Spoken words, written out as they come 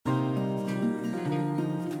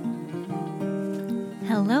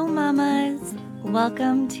Hello, mamas.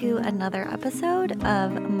 Welcome to another episode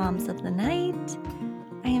of Moms of the Night.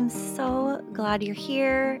 I am so glad you're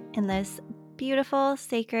here in this beautiful,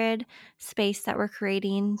 sacred space that we're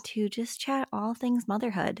creating to just chat all things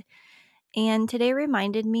motherhood. And today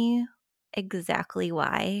reminded me exactly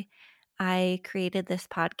why I created this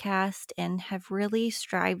podcast and have really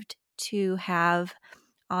strived to have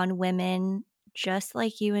on women just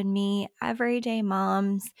like you and me, everyday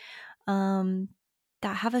moms,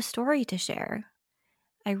 that have a story to share.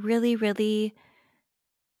 I really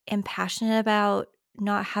am passionate about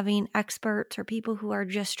not having experts or people who are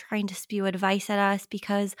just trying to spew advice at us,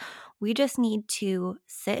 because we just need to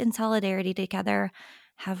sit in solidarity together,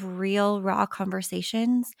 have real, raw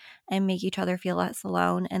conversations, and make each other feel less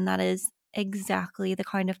alone. And that is exactly the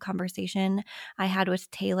kind of conversation I had with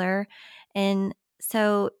Taylor. And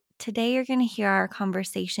so today you're going to hear our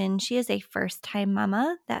conversation. She is a first-time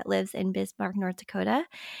mama that lives in Bismarck, North Dakota,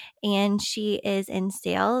 and she is in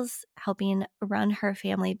sales, helping run her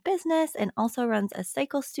family business, and also runs a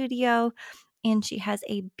cycle studio. And she has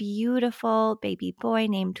a beautiful baby boy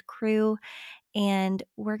named Crew. And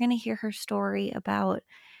we're going to hear her story about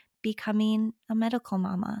becoming a medical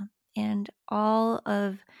mama and all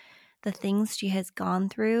of the things she has gone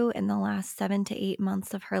through in the last 7 to 8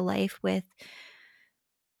 months of her life with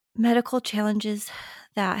medical challenges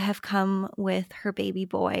that have come with her baby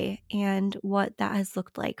boy and what that has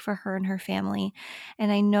looked like for her and her family.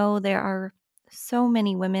 And I know there are so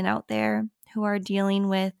many women out there who are dealing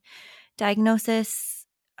with diagnosis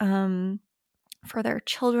for their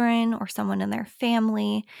children or someone in their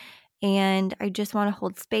family. And I just want to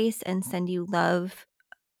hold space and send you love.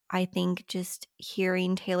 I think just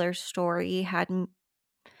hearing Taylor's story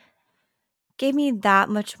gave me that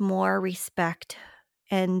much more respect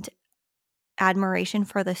and admiration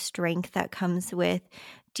for the strength that comes with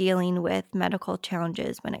dealing with medical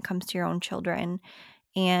challenges when it comes to your own children.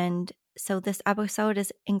 And so this episode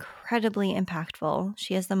is incredibly impactful.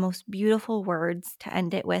 She has the most beautiful words to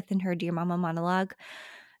end it with in her Dear Mama monologue.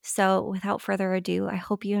 So without further ado, I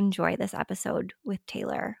hope you enjoy this episode with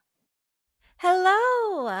Taylor.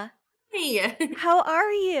 Hello. Hey, How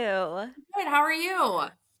are you? good. How are you?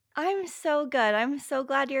 I'm so good. I'm so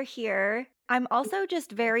glad you're here. I'm also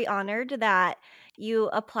just very honored that you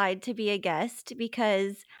applied to be a guest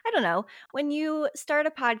because, I don't know, when you start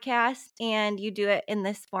a podcast and you do it in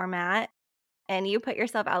this format and you put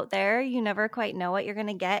yourself out there, you never quite know what you're going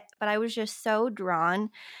to get. But I was just so drawn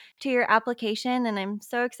to your application, and I'm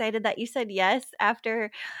so excited that you said yes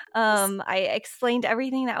after I explained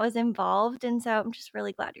everything that was involved. And so I'm just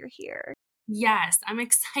really glad you're here. Yes, I'm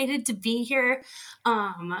excited to be here.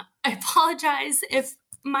 I apologize if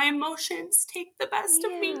my emotions take the best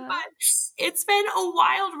of me, Yeah. but it's been a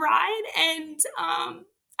wild ride, and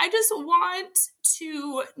I just want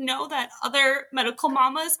to know that other medical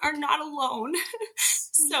mamas are not alone.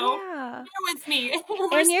 So Yeah. bear with me.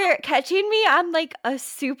 And you're catching me on like a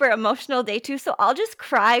super emotional day too, so I'll just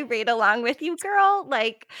cry right along with you, girl.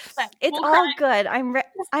 Like it's We'll all cry. good.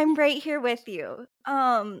 I'm right here with you.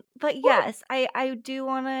 But yes, I do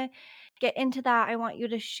want to get into that. I want you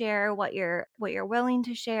to share what you're willing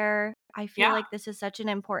to share. I feel Yeah. like this is such an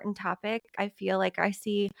important topic. I feel like I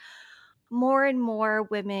see more and more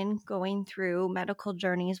women going through medical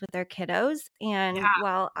journeys with their kiddos, and Yeah.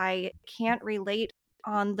 while I can't relate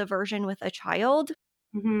on the version with a child,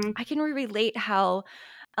 Mm-hmm. I can relate how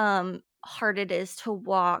hard it is to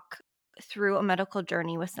walk through a medical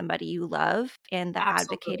journey with somebody you love and the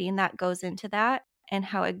Absolutely. advocating that goes into that and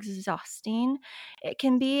how exhausting it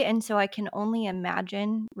can be. And so I can only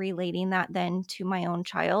imagine relating that then to my own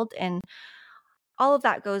child, and all of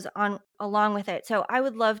that goes on along with it. So I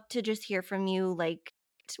would love to just hear from you, like,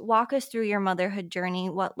 walk us through your motherhood journey,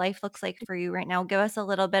 what life looks like for you right now. Give us a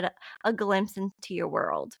little bit, a glimpse into your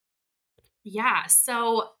world. Yeah,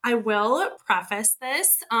 so I will preface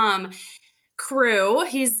this. Crew,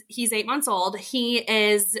 he's 8 months old. He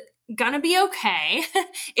is gonna be okay.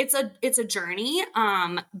 It's a journey.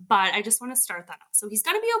 But I just want to start that out. So he's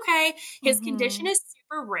gonna be okay. His condition is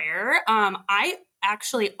super rare. I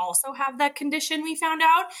actually also have that condition, we found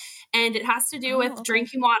out, and it has to do with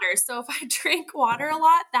drinking water. So if I drink water a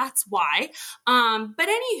lot, that's why. But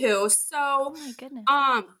anywho, so Oh my goodness.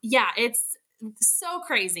 yeah, it's so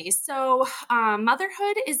crazy. So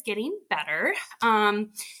motherhood is getting better.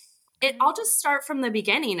 I'll just start from the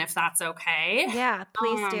beginning if that's okay. Yeah,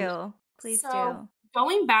 please do. Please So do.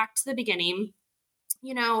 going back to the beginning,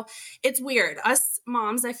 it's weird. Us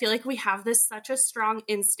moms, I feel like we have this such a strong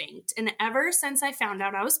instinct. And ever since I found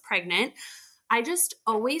out I was pregnant, I just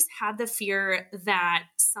always had the fear that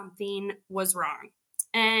something was wrong.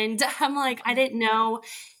 And I'm like, I didn't know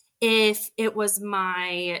if it was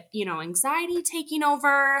my, anxiety taking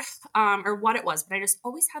over, or what it was, but I just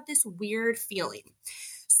always had this weird feeling.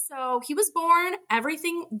 So he was born,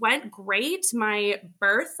 everything went great. My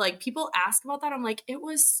birth, like people ask about that. I'm like, it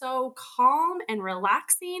was so calm and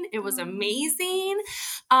relaxing. It was amazing.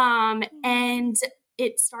 And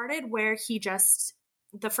it started where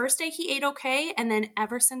the first day he ate okay. And then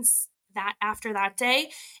ever since that, after that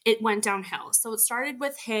day, it went downhill. So it started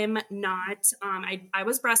with him not, I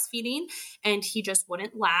was breastfeeding and he just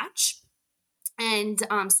wouldn't latch. And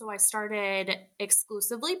so I started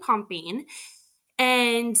exclusively pumping.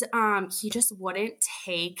 And he just wouldn't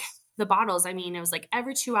take the bottles. I mean, it was like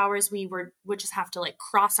every 2 hours we would just have to like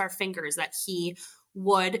cross our fingers that he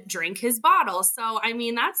would drink his bottle. So, I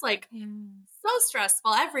mean, that's like so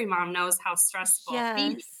stressful. Every mom knows how stressful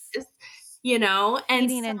feeding is, And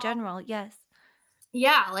feeding in general, yes.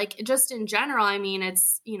 Yeah, like just in general, I mean,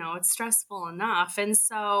 it's, it's stressful enough. And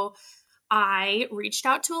so I reached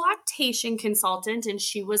out to a lactation consultant and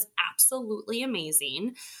she was absolutely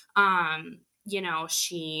amazing.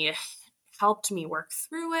 She helped me work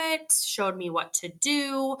through it, showed me what to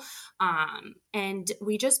do. And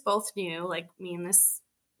we just both knew, like me and this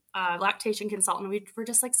lactation consultant, we were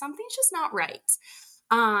just like, something's just not right.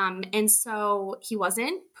 And so he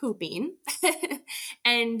wasn't pooping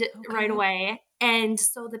and right away. And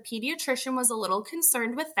so the pediatrician was a little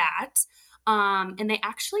concerned with that. And they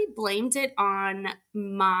actually blamed it on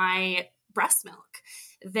my breast milk.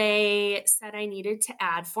 They said I needed to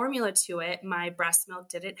add formula to it. My breast milk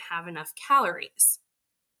didn't have enough calories.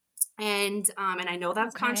 And I know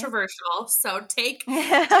that's controversial. So take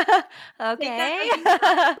that. No,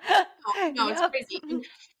 it's crazy.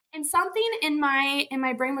 And something in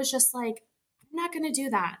my brain was just like, I'm not going to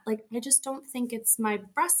do that. Like, I just don't think it's my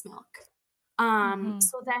breast milk.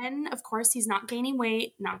 So then of course he's not gaining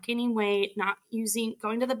weight, not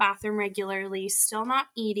going to the bathroom regularly, still not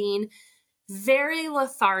eating, very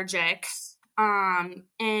lethargic.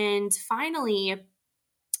 And finally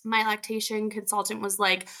my lactation consultant was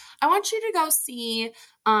like, I want you to go see,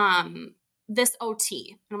 this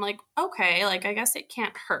OT. And I'm like, okay, like, I guess it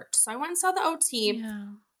can't hurt. So I went and saw the OT. Yeah.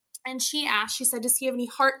 And she said, does he have any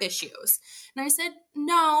heart issues? And I said,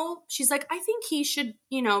 no. She's like, I think he should,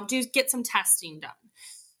 get some testing done.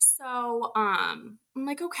 So I'm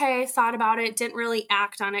like, okay, thought about it, didn't really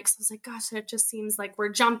act on it. Cause I was like, gosh, it just seems like we're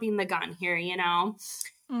jumping the gun here,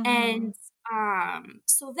 And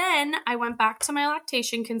so then I went back to my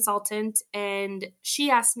lactation consultant and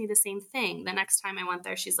she asked me the same thing. The next time I went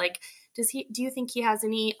there, she's like, do you think he has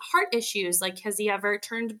any heart issues? Like, has he ever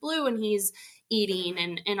turned blue when he's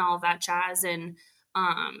eating and all that jazz? And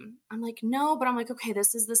I'm like, no, but I'm like, okay,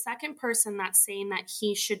 this is the second person that's saying that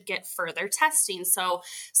he should get further testing. So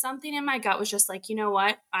something in my gut was just like, you know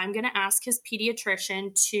what? I'm going to ask his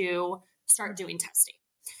pediatrician to start doing testing.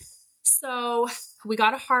 So we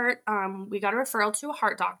got a referral to a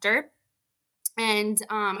heart doctor. And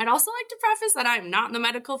I'd also like to preface that I'm not in the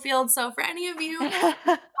medical field. So for any of you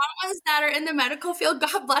mamas that are in the medical field,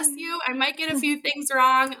 God bless you. I might get a few things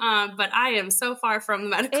wrong, but I am so far from the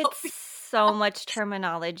medical field. So much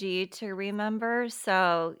terminology to remember.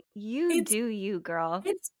 So you do you, girl.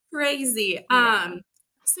 It's crazy. Yeah.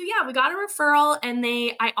 So yeah, we got a referral and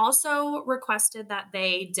I also requested that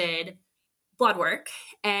they did blood work,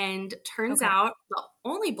 and turns out the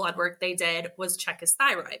only blood work they did was check his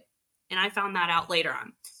thyroid. And I found that out later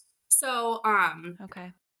on. So,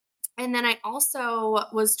 and then I also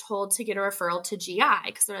was told to get a referral to GI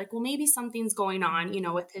because they're like, well, maybe something's going on,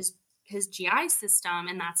 with his GI system.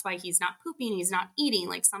 And that's why he's not pooping. He's not eating,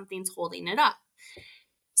 like something's holding it up.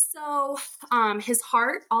 So, all of his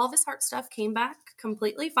heart stuff came back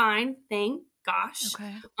completely fine. Thank gosh.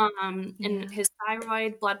 And his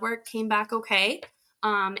thyroid blood work came back okay.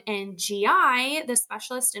 And GI, the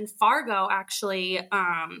specialist in Fargo, actually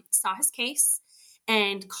saw his case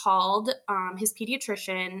and called his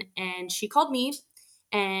pediatrician, and she called me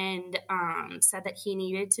and said that he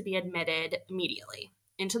needed to be admitted immediately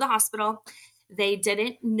into the hospital. They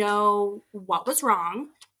didn't know what was wrong,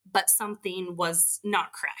 but something was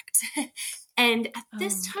not correct. And at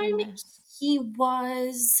this time, I think he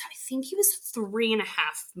was 3.5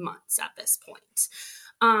 months at this point.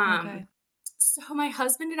 So my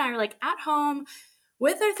husband and I are like at home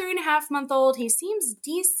with our 3.5-month-old. He seems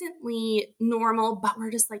decently normal, but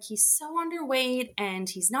we're just like, he's so underweight and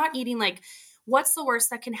he's not eating. Like, what's the worst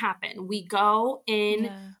that can happen? We go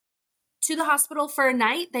in to the hospital for a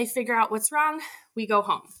night. They figure out what's wrong. We go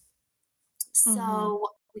home. So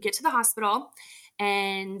we get to the hospital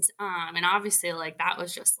And obviously like that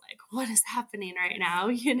was just like, what is happening right now?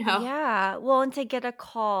 Yeah. Well, and to get a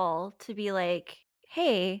call to be like,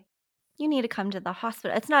 hey, you need to come to the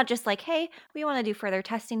hospital. It's not just like, hey, we want to do further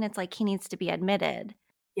testing. It's like he needs to be admitted.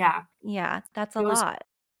 Yeah, Yeah, that's a it was, lot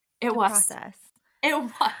it to was, process. it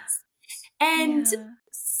was. And Yeah,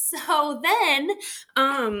 so then,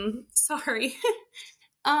 sorry.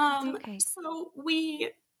 it's okay. So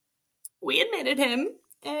we admitted him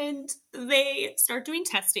and they start doing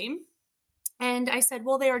testing. And I said,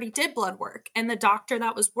 well, they already did blood work. And the doctor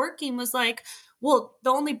that was working was like, well,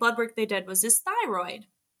 the only blood work they did was his thyroid.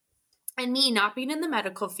 And me not being in the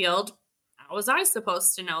medical field, how was I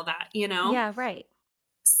supposed to know that, Yeah, right.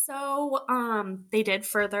 So they did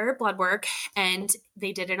further blood work and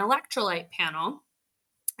they did an electrolyte panel.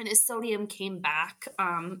 And his sodium came back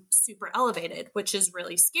super elevated, which is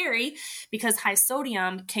really scary because high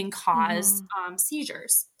sodium can cause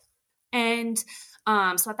seizures. And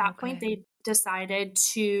so at that point, Okay. they decided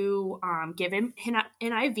to give him an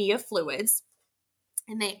IV of fluids.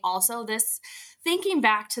 And they also, thinking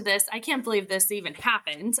back to this, I can't believe this even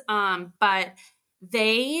happened, but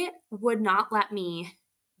they would not let me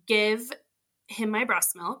give him my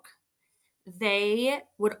breast milk. They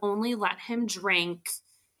would only let him drink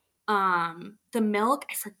the milk.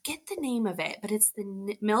 I forget the name of it, but it's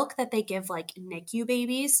the milk that they give like NICU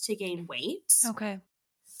babies to gain weight. Okay.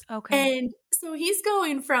 And so he's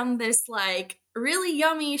going from this like really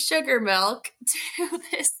yummy sugar milk to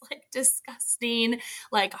this like disgusting,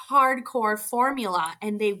 like hardcore formula.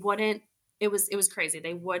 And they wouldn't, it was crazy.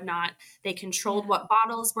 They would not, they controlled Yeah. what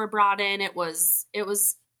bottles were brought in. It was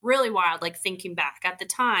really wild. Like thinking back at the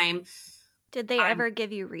time, Did they ever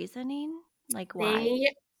give you reasoning? Like why?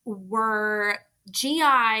 they were,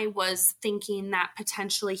 GI was thinking that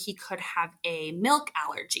potentially he could have a milk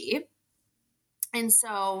allergy. And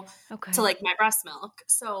so to Okay. like my breast milk.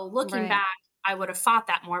 So looking Right. back, I would have fought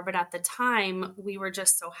that more. But at the time, we were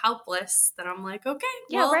just so helpless that I'm like, okay,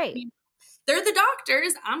 Yeah, well, right. they're the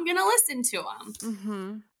doctors. I'm going to listen to them.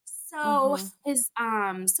 Mm-hmm. So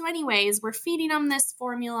so anyways, we're feeding him this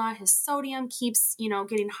formula. His sodium keeps,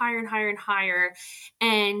 getting higher and higher and higher.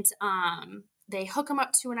 And, they hook him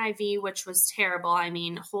up to an IV, which was terrible. I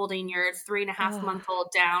mean, holding your 3.5-month old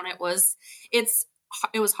down, it was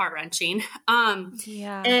heart wrenching.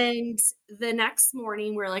 Yeah. And the next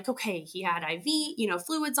morning we're like, okay, he had IV,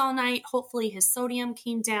 fluids all night. Hopefully his sodium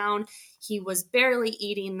came down. He was barely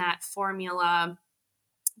eating that formula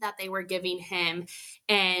that they were giving him.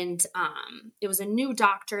 And it was a new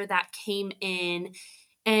doctor that came in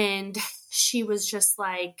and she was just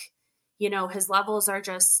like, his levels are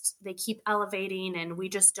just, they keep elevating and we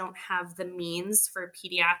just don't have the means for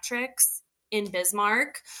pediatrics in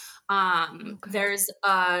Bismarck. Okay. There's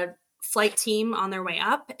a flight team on their way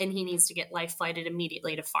up and he needs to get life flighted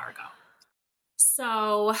immediately to Fargo.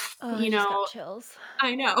 So, Oh, I just got chills.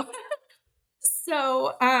 I know.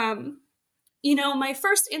 So, my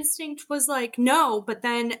first instinct was like, no, but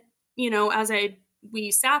then, as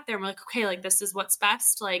we sat there, we're like, okay, like this is what's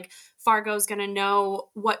best. Like Fargo's going to know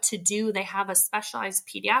what to do. They have a specialized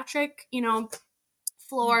pediatric,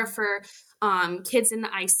 floor for kids in the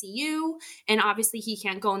ICU. And obviously he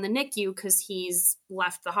can't go in the NICU because he's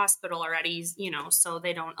left the hospital already, so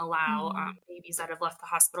they don't allow babies that have left the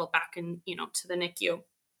hospital back in, to the NICU.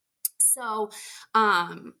 So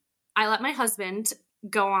I let my husband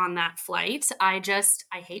go on that flight. I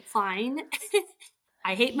hate flying.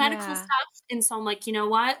 I hate medical Yeah. stuff. And so I'm like, you know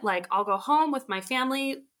what? Like, I'll go home with my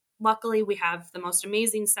family. Luckily, we have the most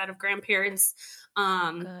amazing set of grandparents.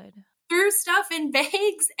 Good. Threw stuff in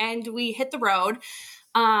bags and we hit the road.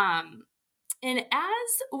 And as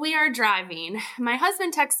we are driving, my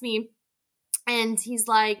husband texts me and he's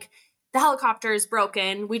like, the helicopter is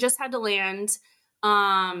broken. We just had to land.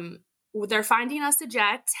 They're finding us a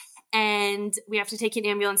jet and we have to take an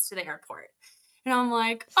ambulance to the airport. And I'm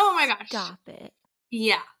like, oh my gosh. Stop it.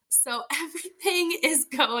 Yeah. So everything is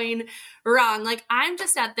going wrong. Like I'm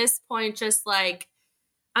just at this point, just like,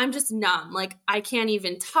 I'm just numb. Like I can't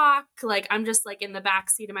even talk. Like I'm just like in the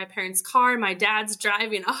backseat of my parents' car. My dad's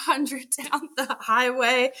driving 100 down the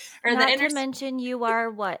highway or Not the to mention you are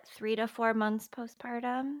what, 3 to 4 months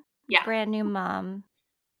postpartum? Yeah. Brand new mom.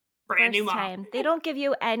 Brand new First mom. time. They don't give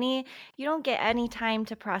you you don't get any time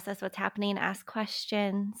to process what's happening, ask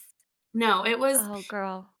questions. No, Oh,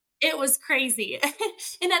 girl. it was crazy.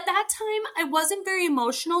 And at that time I wasn't very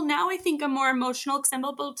emotional. Now I think I'm more emotional because I'm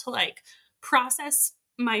able to like process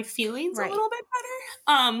my feelings a little bit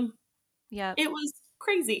better. Yeah. It was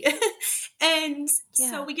crazy. And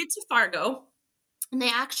so we get to Fargo and they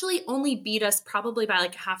actually only beat us probably by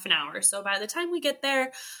like half an hour. So by the time we get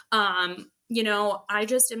there, I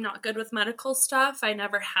just am not good with medical stuff. I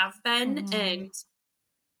never have been. Mm-hmm. And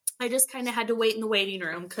I just kind of had to wait in the waiting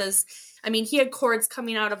room because, he had cords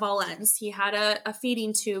coming out of all ends. He had a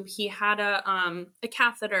feeding tube. He had a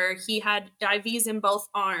catheter. He had IVs in both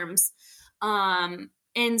arms.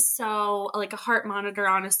 And so like a heart monitor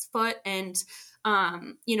on his foot. And,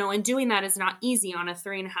 and doing that is not easy on a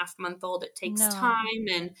 3.5-month-old. It takes No.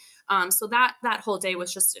 time. And so that whole day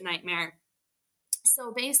was just a nightmare.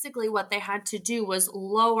 So basically what they had to do was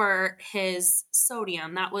lower his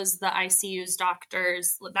sodium. That was the ICU's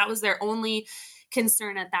doctors. That was their only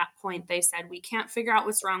concern at that point. They said, we can't figure out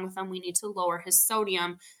what's wrong with him. We need to lower his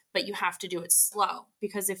sodium, but you have to do it slow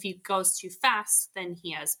because if he goes too fast, then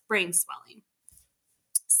he has brain swelling.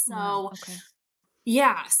 So, Wow. Okay.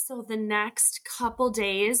 yeah. So the next couple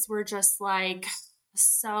days were just like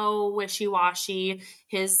so wishy-washy.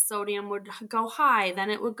 His sodium would go high, then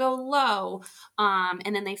it would go low.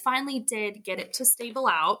 And then they finally did get it to stable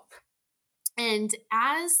out. And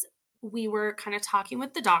as we were kind of talking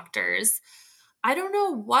with the doctors, I don't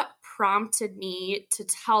know what prompted me to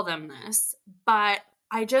tell them this, but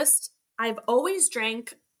I've always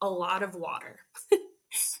drank a lot of water.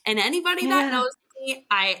 And anybody that Yeah. knows me,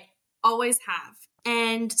 I always have.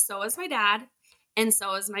 And so is my dad, and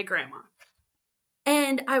so is my grandma.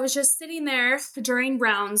 And I was just sitting there during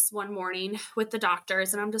rounds one morning with the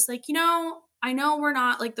doctors, and I'm just like, I know we're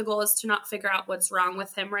not like the goal is to not figure out what's wrong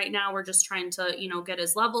with him right now. We're just trying to, get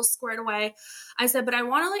his levels squared away. I said, but I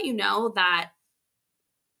want to let you know that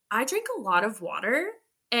I drink a lot of water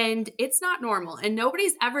and it's not normal. And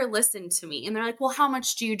nobody's ever listened to me. And they're like, well, how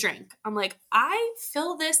much do you drink? I'm like, I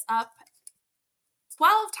fill this up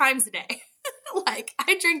 12 times a day. Like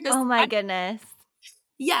I drink this. Oh my goodness.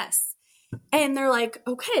 Yes. And they're like,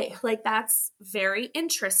 okay, like that's very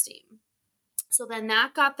interesting. So then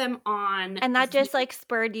that got them on. And that just like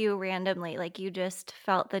spurred you randomly. Like you just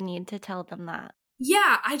felt the need to tell them that.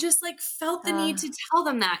 Yeah, I just like felt the need to tell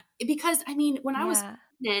them that because when I was Yeah.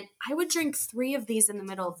 pregnant, I would drink 3 of these in the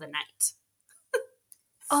middle of the night.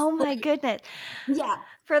 Oh my goodness. Yeah.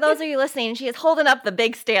 For those of you listening, she is holding up the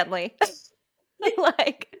big Stanley.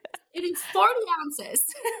 Like, it is 40 ounces.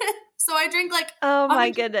 So I drink like oh my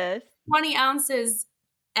goodness. 20 ounces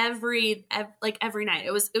every night.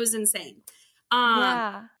 It was insane.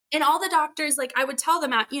 Yeah. And all the doctors, like I would tell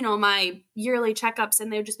them at, my yearly checkups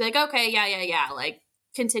and they would just be like, okay, yeah, like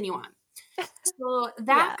continue on. So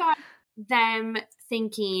that got them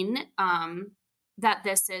thinking that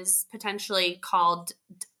this is potentially called,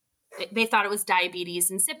 they thought it was diabetes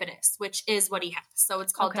insipidus, which is what he has. So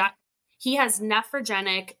it's called, he has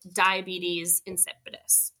nephrogenic diabetes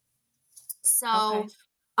insipidus. So,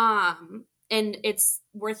 and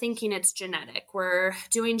we're thinking it's genetic. We're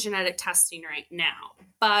doing genetic testing right now.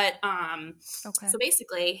 But, so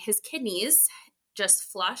basically his kidneys just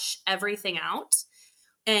flush everything out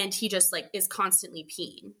and he just like is constantly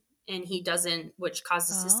peeing and he doesn't, which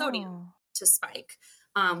causes his sodium to spike,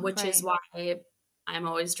 which is why I'm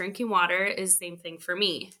always drinking water is the same thing for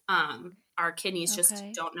me. Our kidneys just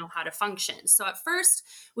don't know how to function. So at first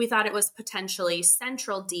we thought it was potentially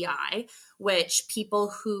central DI, which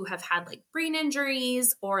people who have had like brain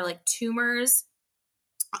injuries or like tumors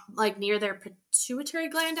like near their pituitary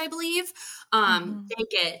gland, I believe, they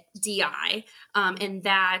get DI. And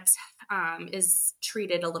that is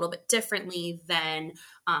treated a little bit differently than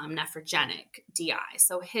nephrogenic DI.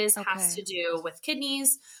 So his has to do with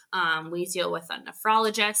kidneys. We deal with a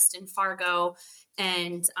nephrologist in Fargo.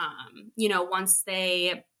 And, once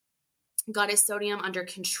they got his sodium under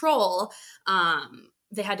control,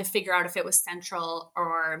 they had to figure out if it was central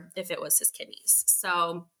or if it was his kidneys.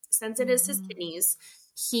 So since it is his kidneys,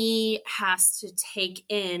 he has to take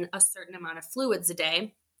in a certain amount of fluids a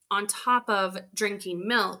day on top of drinking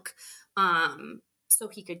milk so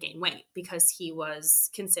he could gain weight because he was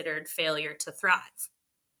considered failure to thrive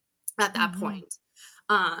at that point.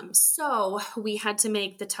 So we had to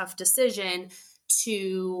make the tough decision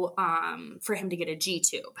to for him to get a G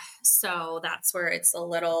tube. So that's where it's a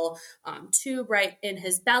little tube right in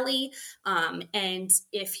his belly. And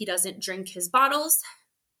if he doesn't drink his bottles,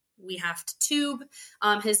 we have to tube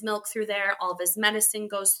his milk through there. All of his medicine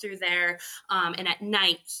goes through there. And at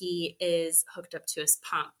night, he is hooked up to his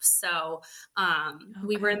pump. So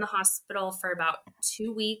we were in the hospital for about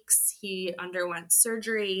 2 weeks. He underwent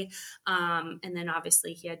surgery. And then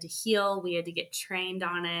obviously he had to heal. We had to get trained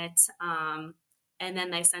on it. And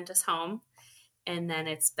then they sent us home. And then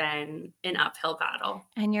it's been an uphill battle.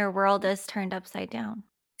 And your world is turned upside down.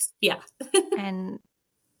 Yeah. And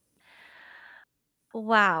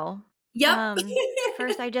wow. Yep.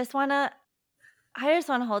 First, I just want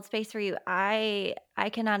to hold space for you. I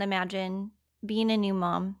cannot imagine being a new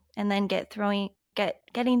mom and then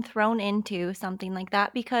getting thrown into something like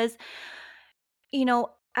that because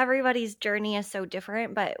everybody's journey is so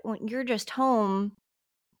different, but when you're just home,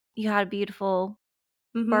 you had a beautiful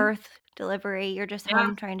Mm-hmm. birth, delivery, you're just Yeah.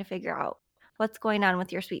 home trying to figure out what's going on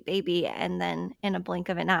with your sweet baby, and then in a blink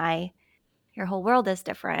of an eye, your whole world is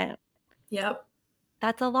different. Yep.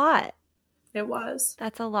 That's a lot. It was.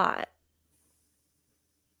 That's a lot.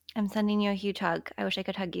 I'm sending you a huge hug. I wish I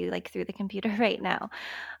could hug you like through the computer right now.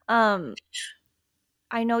 Um,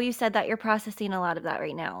 I know you said that you're processing a lot of that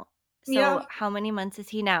right now. So Yeah. how many months is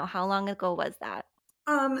he now? How long ago was that?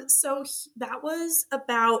 That was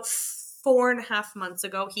about 4.5 months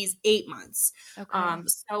ago. He's 8 months. Okay.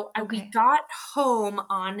 We Okay. got home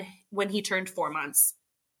on when he turned 4 months.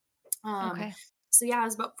 Okay. So yeah, it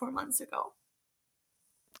was about 4 months ago.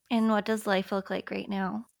 And what does life look like right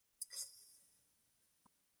now?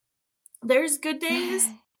 There's good days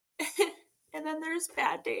and then there's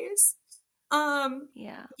bad days.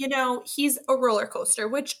 Yeah. He's a roller coaster,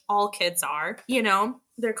 which all kids are,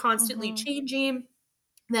 they're constantly Mhm. changing,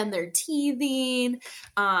 then they're teething.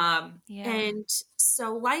 Yeah. And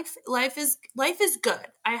so life is good.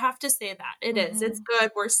 I have to say that it is. It's Mhm.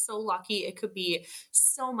 good. We're so lucky. It could be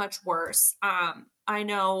so much worse. I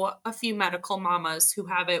know a few medical mamas who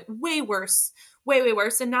have it way worse, way, way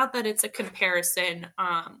worse. And not that it's a comparison.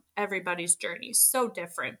 Everybody's journey is so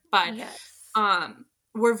different, but Yes.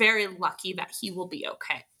 we're very lucky that he will be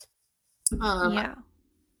okay. Um, Yeah.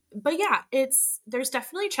 but yeah, there's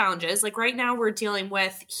definitely challenges. Like right now we're dealing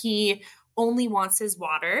with he only wants his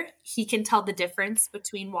water. He can tell the difference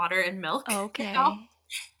between water and milk now. Okay.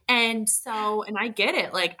 And I get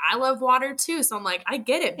it. Like I love water too. So I'm like, I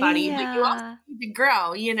get it, buddy, but you also Yeah. need to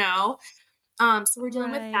grow. So we're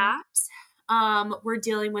dealing with Right. that. We're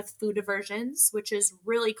dealing with food aversions, which is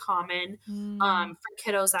really common Mm. for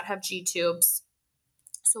kiddos that have G tubes.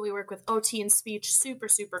 So we work with OT and speech super,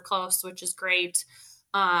 super close, which is great.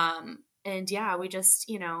 And yeah, we just,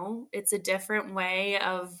 it's a different way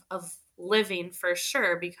of living for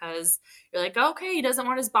sure because you're like, okay, he doesn't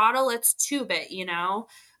want his bottle, let's tube it. Yeah.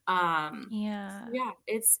 Yeah,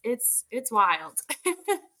 it's wild.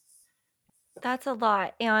 That's a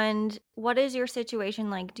lot. And what is your situation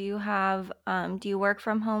like? Do you work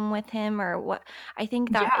from home with him or what? I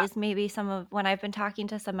think that Yeah, is maybe some of when I've been talking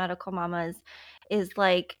to some medical mamas is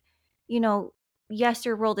like, you know, yes,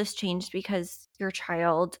 your world has changed because your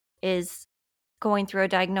child is going through a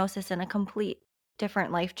diagnosis and a complete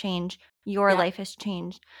different life change. Your yep. life has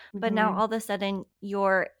changed. But now Hmm. all of a sudden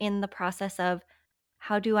you're in the process of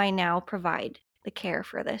how do I now provide the care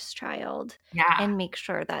for this child Yeah. and make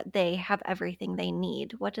sure that they have everything they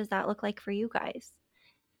need? What does that look like for you guys?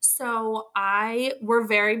 So we're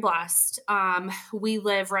very blessed. We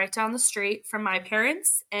live right down the street from my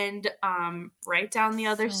parents and right down the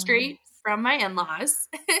other So street nice. from my in-laws.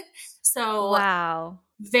 So Wow.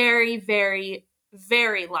 very, very,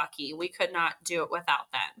 very lucky. We could not do it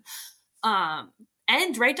without them.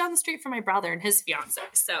 And right down the street from my brother and his fiance.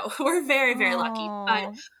 So we're very, very lucky. But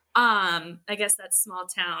Oh, I guess that's small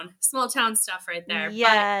town stuff right there. But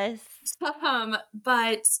yes.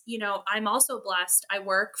 I'm also blessed. I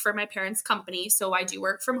work for my parents' company, so I do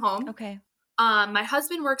work from home. Okay. My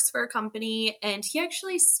husband works for a company, and he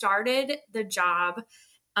actually started the job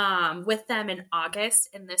with them in August,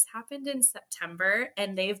 and this happened in September,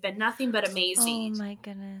 and they've been nothing but Oh amazing. my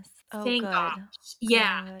goodness. Oh, Thank God. good.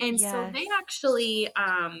 Yeah. Good. And so Yes. they actually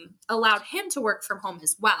allowed him to work from home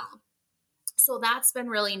as well. So that's been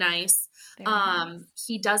really nice. Very nice.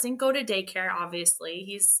 He doesn't go to daycare,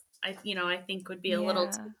 obviously. I think would be a little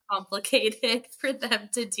too Yeah. complicated for them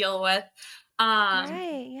to deal with. Um,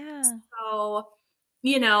 Right. Yeah. so,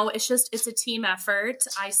 it's a team effort.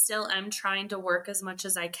 I still am trying to work as much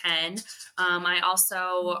as I can. I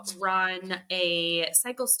also Mhm. run a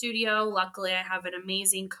cycle studio. Luckily, I have an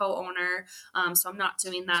amazing co-owner. So I'm not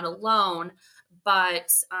doing that alone,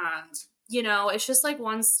 but, it's just like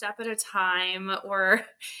one step at a time or,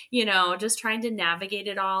 just trying to navigate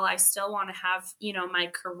it all. I still want to have, my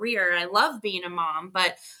career. I love being a mom,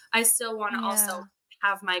 but I still want to also Yeah.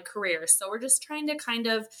 have my career. So we're just trying to kind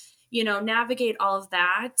of, navigate all of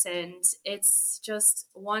that. And it's just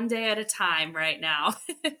one day at a time right now.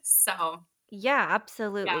 So, Yeah, yeah.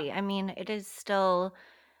 absolutely. I mean, it is still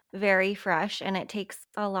very fresh and it takes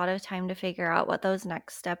a lot of time to figure out what those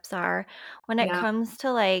next steps are. When it Yeah. comes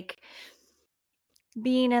to like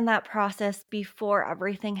being in that process before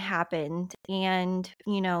everything happened and,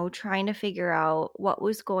 trying to figure out what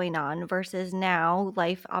was going on versus now,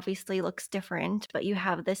 life obviously looks different, but you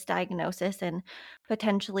have this diagnosis and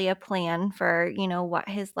potentially a plan for, what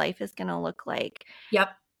his life is going to look like. Yep.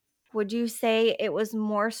 Would you say it was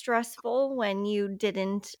more stressful when you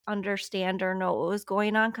didn't understand or know what was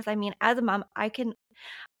going on? Because I mean, as a mom,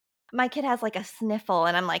 my kid has like a sniffle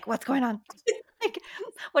and I'm like, what's going on? Like,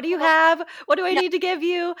 what do you have? What do I Yep, need to give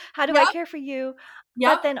you? How do I yep, care for you?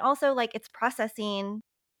 But yep, then also, like, it's processing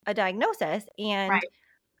a diagnosis. And, right,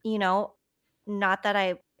 you know, not that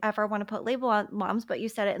I ever want to put label on moms, but you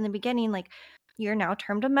said it in the beginning, like, you're now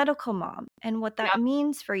termed a medical mom and what that yep,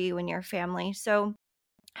 means for you and your family. So,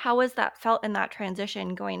 how was that felt in that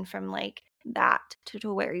transition going from like that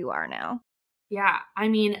to where you are now? yeah. I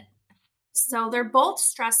mean, so they're both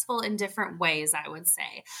stressful in different ways, I would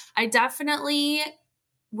say. I definitely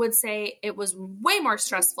would say it was way more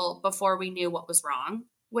stressful before we knew what was wrong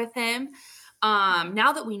with him.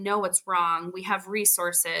 Now that we know what's wrong, we have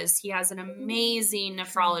resources. He has an amazing True.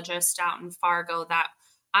 nephrologist out in Fargo that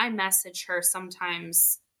I message her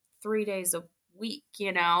sometimes 3 days a week,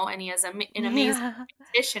 and he has an amazing Yeah.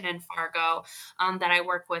 dietitian in Fargo that I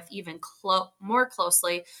work with even more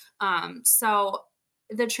closely. So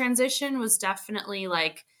the transition was definitely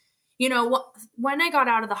like, when I got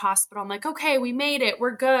out of the hospital, I'm like, okay, we made it.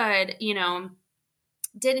 We're good.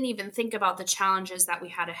 Didn't even think about the challenges that we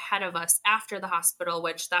had ahead of us after the hospital,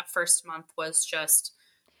 which that first month was just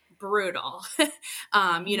brutal.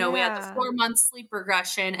 We had the Yeah. 4 month sleep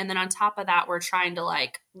regression. And then on top of that, we're trying to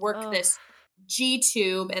like work Oh, this G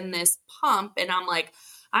tube and this pump. And I'm like,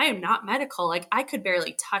 I am not medical. Like I could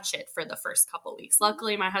barely touch it for the first couple weeks.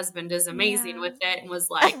 Luckily, my husband is amazing yeah. with it and was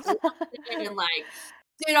like, loved it and like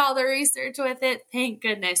did all the research with it. Thank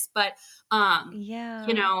goodness. But,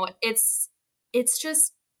 Yeah. it's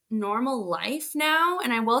just normal life now.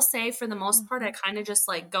 And I will say for the most part, I Mhm. kind of just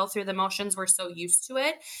like go through the motions. We're so used to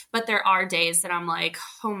it. But there are days that I'm like,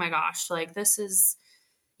 oh my gosh, like this is,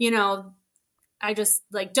 you know, I just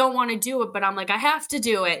like don't want to do it, but I'm like, I have to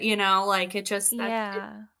do it, like it just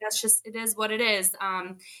Yeah. that's just it is what it is.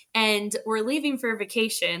 And we're leaving for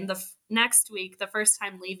vacation next week, the first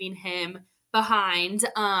time leaving him behind.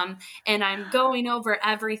 And I'm going over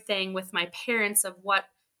everything with my parents of what,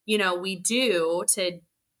 we do to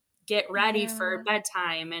get ready for Yeah.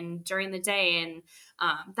 bedtime and during the day. And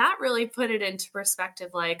that really put it into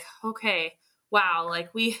perspective like, okay, wow,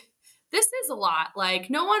 like this is a lot. Like,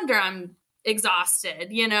 no wonder I'm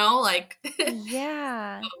exhausted, like,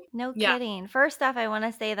 Yeah, no yeah, kidding. First off, I want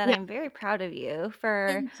to say that yeah, I'm very proud of you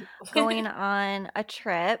for thank you. going on a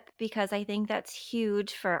trip because I think that's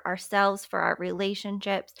huge for ourselves, for our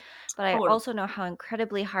relationships. But I Totally. also know how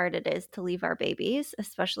incredibly hard it is to leave our babies,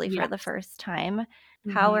 especially for Yeah. the first time.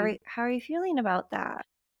 Mhm. How are you feeling about that?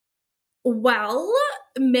 Well,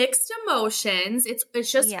 mixed emotions. It's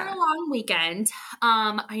just for a Yeah. long weekend.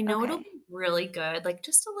 I know it'll Okay. be really good, like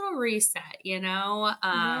just a little reset.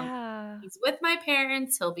 Yeah. He's with my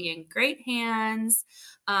parents, he'll be in great hands.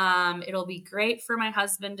 It'll be great for my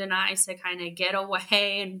husband and I to kind of get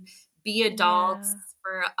away and be adults Yeah.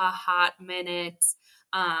 for a hot minute.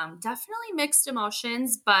 Definitely mixed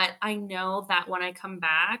emotions, but I know that when I come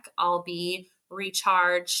back, I'll be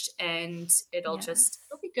recharged and Yes.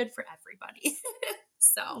 it'll be good for everybody.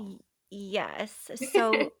 So, Y- yes.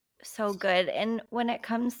 So good. And when it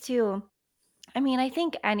comes to I mean, I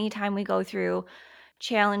think anytime we go through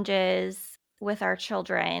challenges with our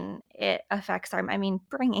children, it affects our I mean,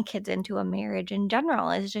 bringing kids into a marriage in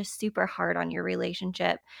general is just super hard on your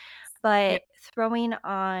relationship, yeah, but throwing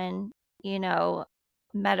on, you know,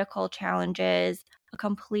 medical challenges, a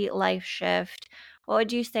complete life shift, what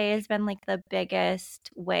would you say has been like the biggest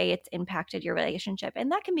way it's impacted your relationship?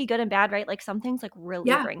 And that can be good and bad, right? Like some things like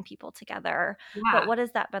really yeah, bring people together, but yeah. what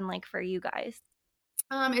has that been like for you guys?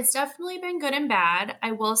 It's definitely been good and bad.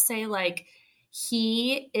 I will say, like,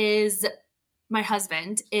 my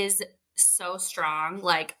husband is so strong.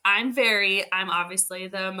 Like, I'm obviously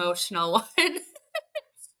the emotional one.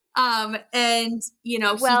 And, he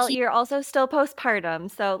Well, keeps you're also still postpartum,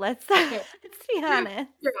 so let's let's be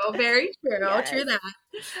honest. true, very true, true Yes.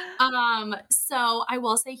 that. So I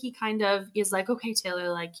will say he kind of is like, okay, Taylor,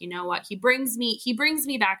 like, you know what? He brings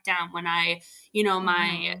me back down when my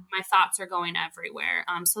Mhm. my thoughts are going everywhere.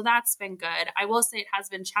 So that's been good. I will say it has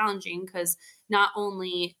been challenging because not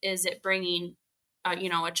only is it bringing,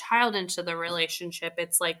 a child into the relationship,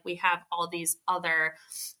 it's like we have all these other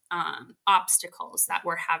obstacles that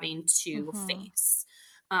we're having to Mhm. face.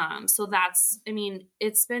 So I mean,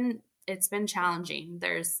 it's been challenging.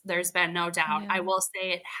 There's been no doubt. I Yeah. will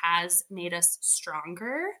say it has made us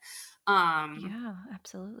stronger. Um, Yeah,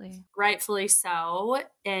 absolutely. Rightfully so.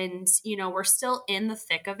 And, we're still in the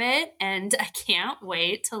thick of it. And I can't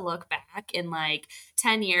wait to look back in like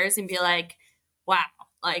 10 years and be like, wow,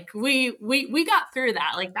 like we got through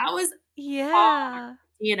that. Like that was hard Yeah.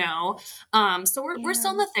 you know? So we're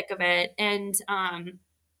still in Yeah. the thick of it. And,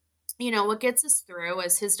 what gets us through,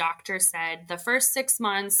 as his doctor said, the first 6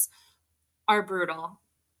 months are brutal.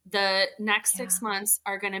 The next Yeah. 6 months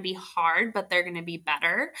are going to be hard, but they're going to be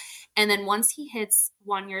better. And then once he hits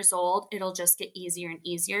 1 years old, it'll just get easier and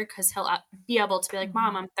easier because he'll be able to be like,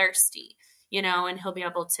 Mom, Mhm. I'm thirsty, and he'll be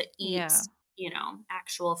able to eat, Yeah.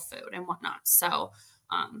 actual food and whatnot. So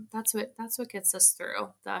that's what gets us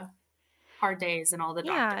through the hard days and all the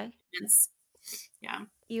doctor Yeah. appointments. Yeah,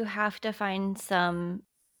 You have to find some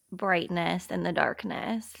brightness in the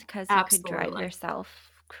darkness because you could drive absolutely.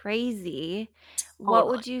 yourself crazy. What Totally.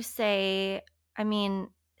 would you say? I mean,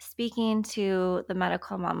 speaking to the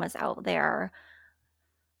medical mamas out there,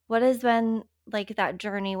 what has been like that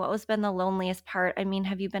journey? What has been the loneliest part? I mean,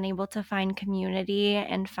 have you been able to find community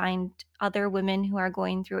and find other women who are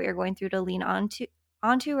going through what you're going through to lean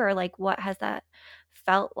onto, or like what has that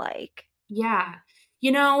felt like? Yeah.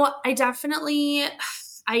 I definitely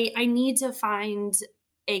I need to find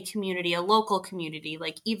a community, a local community,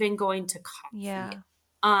 like even going to coffee. Yeah.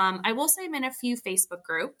 I will say I'm in a few Facebook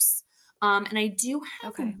groups. And I do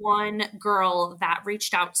have Okay. one girl that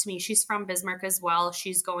reached out to me. She's from Bismarck as well.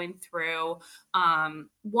 She's going through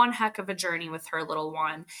one heck of a journey with her little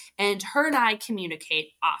one. And her and I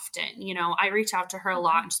communicate often. I reach out to her a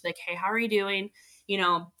lot Okay. and she's like, hey, how are you doing? You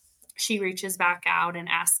know, she reaches back out and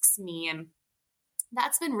asks me. And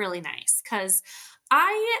that's been really nice because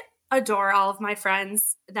I adore all of my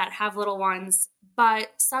friends that have little ones,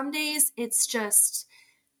 but some days it's just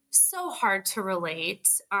so hard to relate.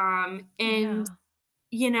 And Yeah.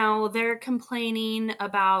 they're complaining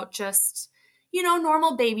about just,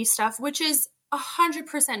 normal baby stuff, which is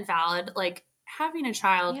 100% valid. Like having a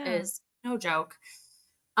child Yeah. is no joke.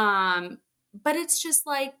 Um, but it's just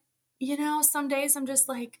like, some days I'm just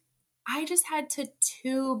like, I just had to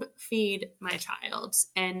tube feed my child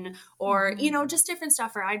and or Mhm. just different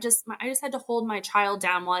stuff or I just had to hold my child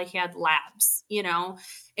down while he had labs.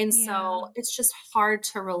 And so Yeah. it's just hard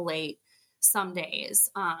to relate some days.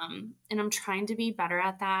 And I'm trying to be better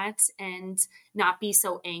at that and not be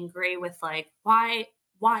so angry with like why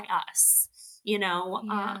us, you know?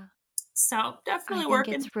 Yeah. So I definitely think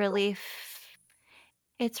working.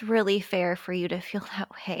 it's really fair for you to feel that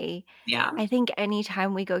way. Yeah, I think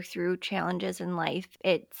anytime we go through challenges in life,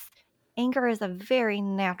 it's anger is a very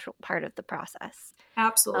natural part of the process.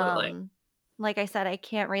 absolutely. Um, like I said, I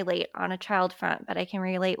can't relate on a child front, but I can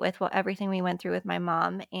relate with what everything we went through with my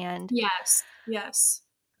mom. And Yes, yes.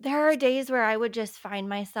 there are days where I would just find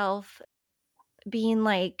myself being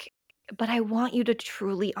like, but I want you to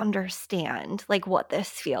truly understand like what this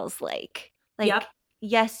feels like. Yep, Like,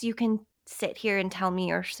 yes, you can sit here and tell me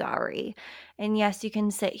you're sorry. And yes, you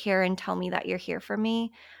can sit here and tell me that you're here for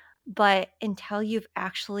me. But until you've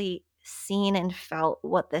actually seen and felt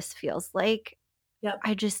what this feels like, yep,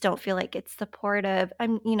 I just don't feel like it's supportive.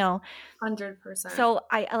 100%. So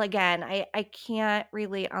I can't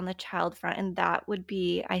relate on the child front, and that would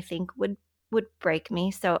be, I think, would break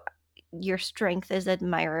me. So your strength is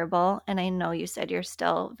admirable, and I know you said you're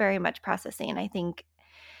still very much processing. I think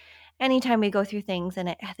anytime we go through things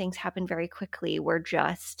and things happen very quickly, we're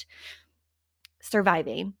just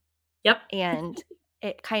surviving, Yep, and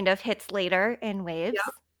it kind of hits later in yep,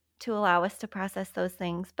 waves to allow us to process those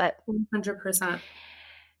things. But 100%.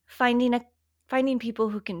 finding a finding people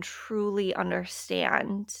who can truly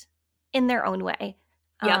understand in their own way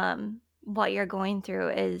Yep. what you're going through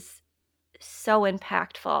is so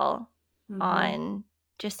impactful Mhm. on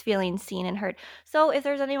just feeling seen and heard. So if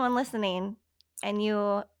there's anyone listening and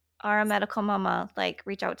you are a medical mama, like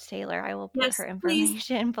reach out to Taylor. I will put Yes, her please,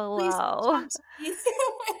 information please below. talk to me.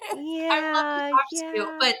 I would love to Yeah, talk to you,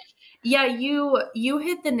 yeah. but yeah, you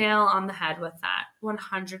hit the nail on the head with that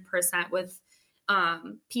 100% with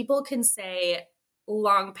people can say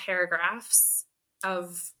long paragraphs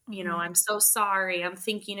of, Mhm. I'm so sorry, I'm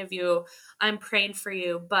thinking of you, I'm praying for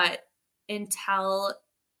you, but until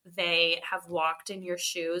they have walked in your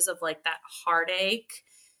shoes of like that heartache,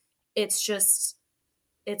 it's just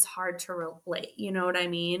it's hard to relate, you know what I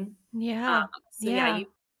mean? Yeah, So yeah, yeah.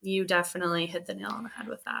 you definitely hit the nail on the head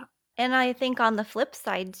with that. And I think on the flip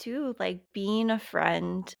side too, like being a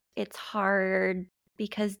friend, it's hard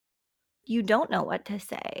because you don't know what to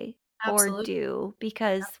say or Absolutely. do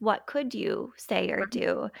because what could you say or Right.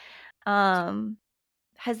 do? Um,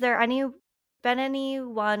 has there been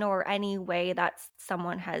anyone or any way that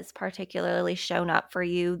someone has particularly shown up for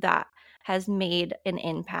you that has made an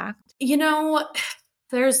impact? You know,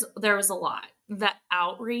 there was a lot. The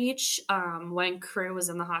outreach when Crew was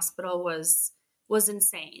in the hospital was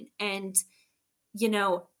insane. And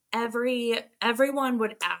everyone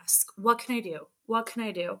would ask, "What can I do? What can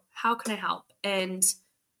I do? How can I help? And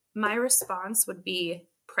my response would be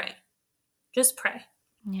pray. Just pray.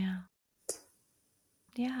 Yeah.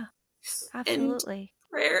 Yeah. And Absolutely.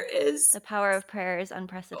 prayer is, The power of prayer is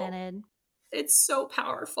unprecedented. it's so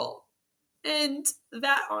powerful. And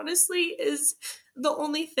that honestly is the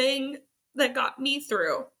only thing that got me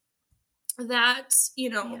through that,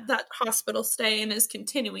 Yeah. that hospital stay and is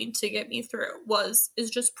continuing to get me through is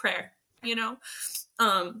just prayer, you know?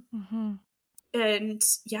 Mm-hmm. And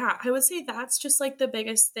yeah, I would say that's just like the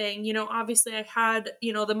biggest thing. Obviously I had,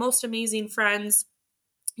 the most amazing friends.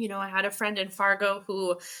 I had a friend in Fargo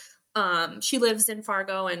who she lives in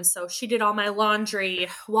Fargo, and so she did all my laundry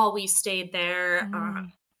while we stayed there.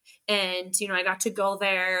 Mm. And I got to go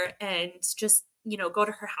there and just go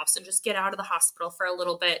to her house and just get out of the hospital for a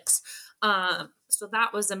little bit. So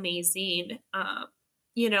that was amazing.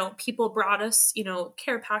 People brought us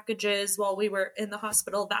care packages while we were in the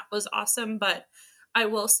hospital. That was awesome. But I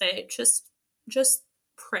will say just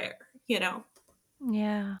prayer. Yeah.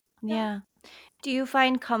 Yeah. Yeah. Do you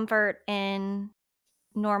find comfort in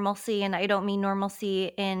normalcy? And I don't mean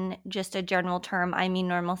normalcy in just a general term. I mean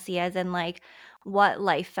normalcy as in like what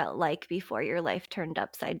life felt like before your life turned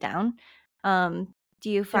upside down. Do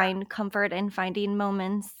you Yeah. find comfort in finding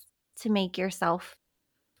moments to make yourself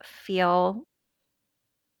feel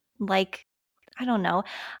like, I don't know.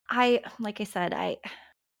 Like I said,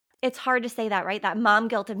 it's hard to say that, right? That mom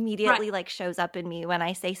guilt Right. immediately like shows up in me when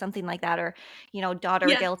I say something like that, or,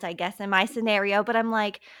 daughter Yes. guilt, I guess, in my scenario. But I'm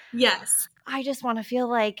like, Yes. I just want to feel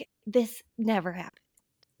like this never happened.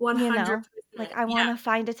 You know, like 100%. I Yeah. want to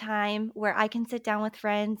find a time where I can sit down with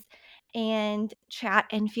friends and chat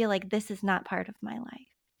and feel like this is not part of my life.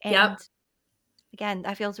 Yep. And again,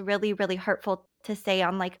 that feels really, really hurtful to say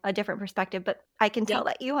on like a different perspective, but I can Yep. tell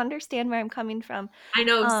that you understand where I'm coming from. I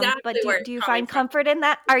know But exactly do where do it's you coming find from. comfort in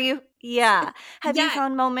that? Yeah. Have you Yes.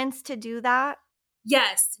 found moments to do that?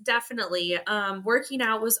 Yes, definitely. Working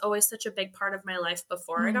out was always such a big part of my life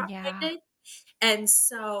before I got Yeah. pregnant. And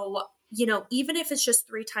so, even if it's just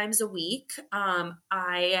 3 times a week,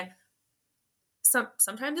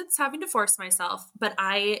 sometimes it's having to force myself, but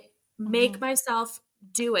I make Mhm. myself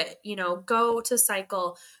do it, go to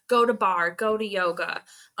cycle, go to bar, go to yoga,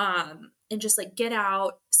 and just like get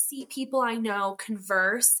out, see people I know,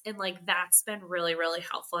 converse. And like that's been really, really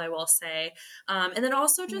helpful, I will say. And then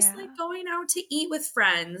also just like Yeah. going out to eat with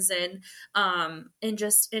friends and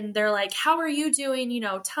they're like, how are you doing?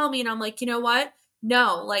 Tell me. And I'm like, you know what?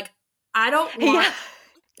 No, like I don't want Yeah.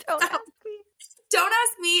 Don't ask me. don't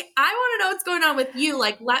ask me. I want to know what's going on with you.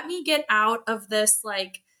 Like, let me get out of this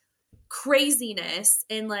like craziness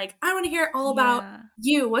and like I want to hear all about Yeah.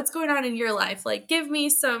 you. What's going on in your life? Like, give me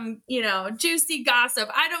some, juicy gossip.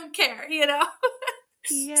 I don't care. So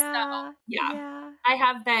Yeah. yeah, Yeah. I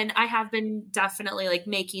have been definitely like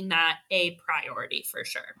making that a priority for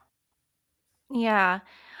sure. Yeah.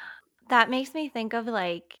 That makes me think of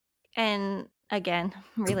like, and again,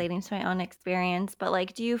 relating to my own experience, but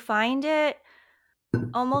like, do you find it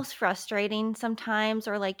almost frustrating sometimes,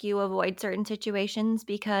 or like you avoid certain situations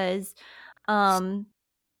because um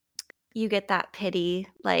you get that pity,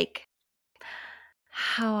 like,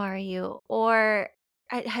 how are you? Or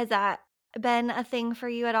has that been a thing for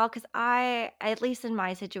you at all? Because at least in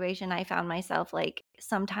my situation, I found myself like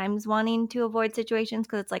sometimes wanting to avoid situations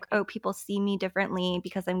because it's like, oh, people see me differently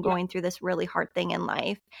because I'm Yeah, going through this really hard thing in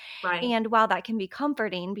life. right. And while that can be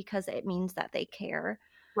comforting because it means that they care,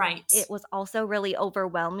 Right. it was also really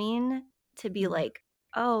overwhelming to be Mhm. like,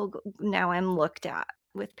 oh, now I'm looked at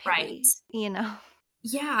with Right. pity, you know?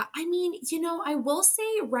 Yeah, I mean, I will say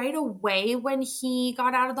right away when he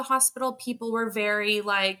got out of the hospital, people were very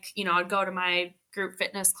like, I'd go to my group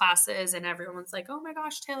fitness classes and everyone's like, oh my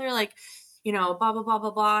gosh, Taylor, like, blah, blah, blah, blah,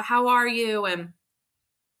 blah. How are you? And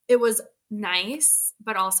it was nice,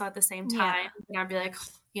 but also at the same time, Yeah. I'd be like,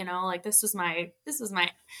 like this was my,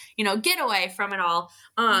 getaway from it all.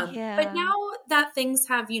 But Yeah. now that things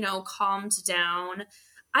have, calmed down,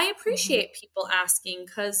 I Mhm. appreciate people asking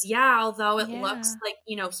because yeah, although it looks Yeah. like,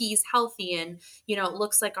 he's healthy and, it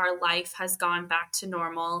looks like our life has gone back to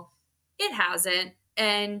normal, it hasn't.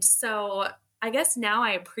 And so I guess now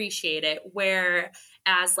I appreciate it.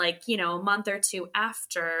 Whereas like, a month or two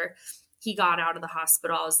after he got out of the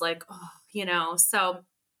hospital, I was like, so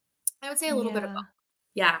I would say a little bit of both.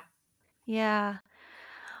 Yeah. Yeah. Yeah.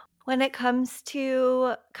 When it comes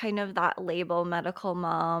to kind of that label medical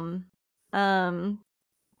mom, um,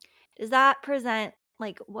 does that present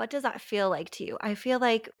like what does that feel like to you? I feel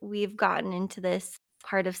like we've gotten into this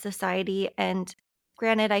part of society, and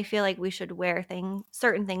granted I feel like we should wear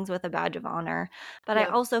certain things with a badge of honor, but I Yep.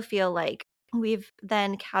 also feel like we've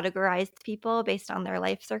then categorized people based on their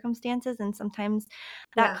life circumstances. And sometimes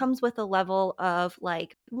that Yeah. comes with a level of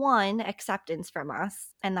like, one, acceptance from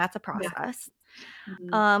us, and that's a Yeah. process.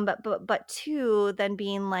 Mhm. But two, then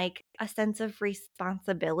being like a sense of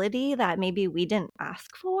responsibility that maybe we didn't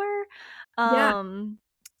ask for. Yeah. Um,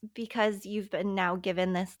 because you've been now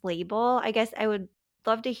given this label. I guess I would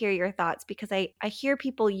love to hear your thoughts, because I hear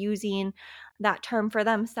people using that term for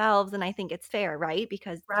themselves, and I think it's fair, right?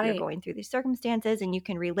 Because you're Right. going through these circumstances and you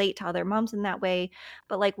can relate to other moms in that way.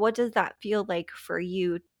 But like, what does that feel like for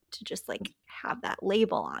you to just like have that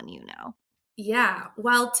label on you now? Yeah.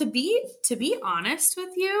 Well, to be honest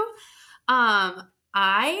with you,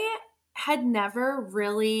 I had never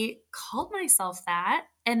really called myself that.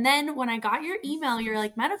 And then when I got your email, you're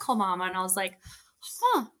like medical mama, and I was like,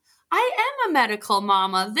 huh, I am a medical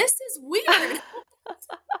mama. This is weird.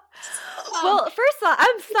 Well, first of all,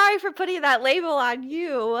 I'm sorry for putting that label on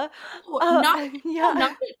you. No, not no,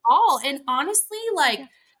 not Yeah. at all. And honestly, like Yeah.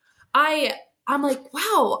 I I'm like,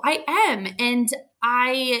 wow, I am. And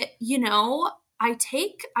I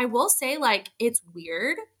will say like it's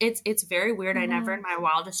weird. It's very weird. I never in Mhm. my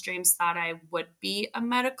wildest dreams thought I would be a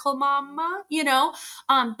medical mama.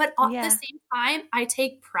 But at the Yeah. same time, I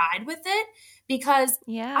take pride with it because I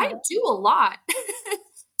Yeah. do a lot,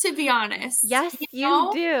 to be honest. Yes, you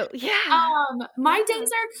do. Yeah. My days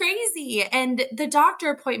Yeah. are crazy, and the doctor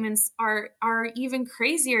appointments are even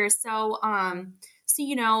crazier. So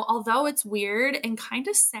although it's weird and kind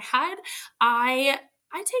of sad, I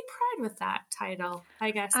take pride with that title.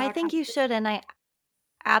 I guess I I would have think you to. should, and I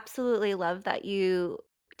absolutely love that you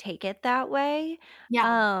take it that way. Yeah,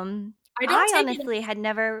 I don't I take it honestly had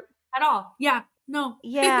never at all. Yeah, no.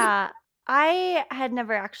 yeah, I had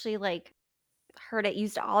never actually, like, heard it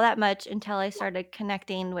used all that much until I started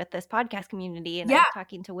connecting with this podcast community, and I Yeah. was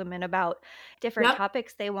talking to women about different Yep.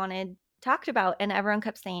 topics they wanted talked about, and everyone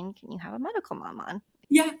kept saying, "Can you have a medical mom on?"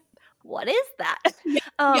 Yeah. What is that? Yeah.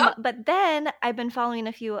 Yep. But then I've been following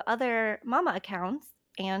a few other mama accounts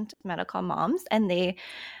and medical moms, and they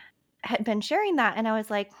had been sharing that, and I was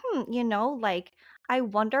like, like, I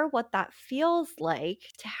wonder what that feels like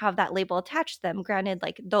to have that label attached to them. Granted,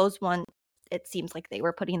 like, those ones, it seems like they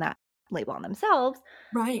were putting that label on themselves,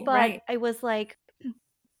 Right. but Right. I was like,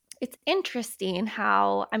 it's interesting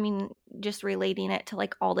how, I mean, just relating it to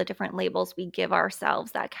like all the different labels we give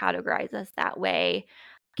ourselves that categorize us that way,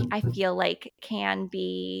 I feel like can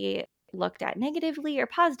be looked at negatively or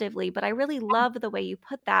positively. But I really love the way you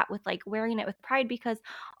put that with like wearing it with pride, because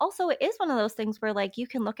also it is one of those things where like you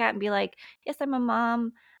can look at and be like, yes, I'm a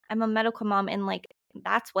mom, I'm a medical mom, and like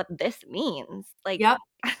that's what this means. Like, Yep.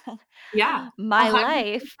 Yeah. a my hundred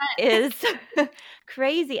life percent. is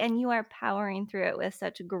crazy, and you are powering through it with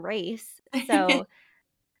such grace. So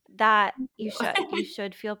that you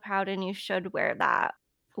should feel proud, and you should wear that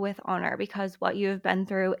with honor, because what you have been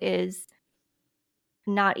through is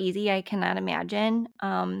not easy. I cannot imagine.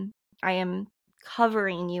 I am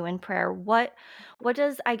covering you in prayer. What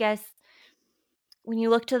does, I guess, when you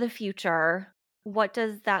look to the future, what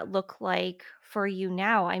does that look like for you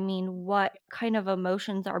now? I mean, what kind of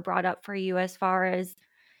emotions are brought up for you as far as,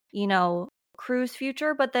 you know, Crew's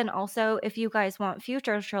future, but then also if you guys want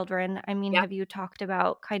future children, I mean, Yep. have you talked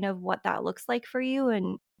about kind of what that looks like for you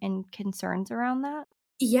and concerns around that?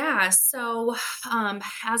 Yeah. So,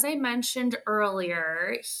 as I mentioned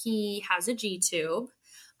earlier, he has a G tube.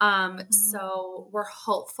 Mhm. So we're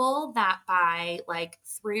hopeful that by like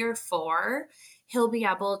 3 or 4, he'll be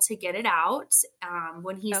able to get it out.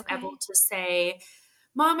 When he's able Okay. to say,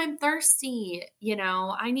 "Mom, I'm thirsty.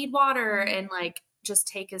 I need water," Mhm. and like just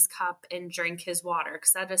take his cup and drink his water,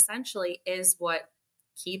 because that essentially is what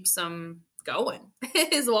keeps him going.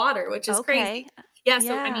 His water, which is crazy. Okay. Yeah.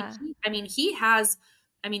 So Yeah.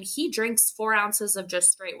 he drinks 4 ounces of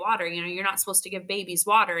just straight water. You're not supposed to give babies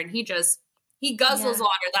water, and he guzzles Yeah.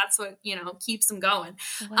 water. That's what keeps him going.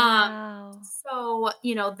 Um, Wow. so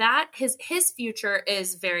that his future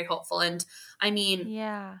is very hopeful, and I mean,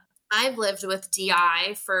 Yeah. I've lived with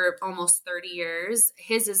DI for almost 30 years.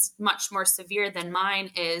 His is much more severe than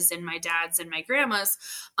mine is, and my dad's and my grandma's.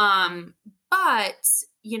 But,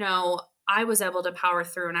 I was able to power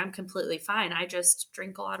through, and I'm completely fine. I just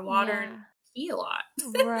drink a lot of water and Yeah. pee a lot.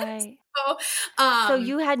 Right. So, So um,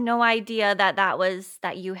 you had no idea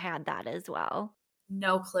that you had that as well.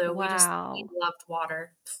 no clue. We Wow. loved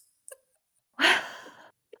water.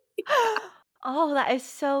 Oh, that is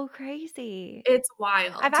so crazy. It's I've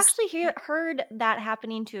wild. actually heard that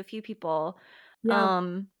happening to a few people. Yeah.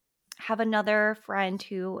 Um, have another friend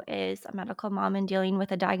who is a medical mom and dealing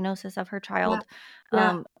with a diagnosis of her Yeah. child.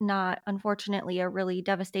 Yeah. Not unfortunately a really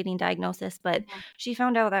devastating diagnosis, but Mhm. she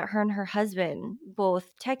found out that her and her husband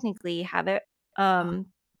both technically have it. Oh.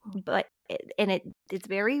 But it's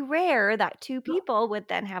very rare that two Yep. people would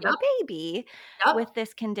then have a Yep. baby Yep. with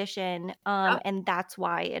this condition. Yep. And that's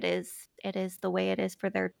why it is the way it is for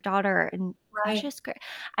their daughter. And that's Right. just great.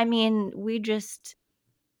 I mean,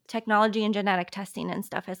 technology and genetic testing and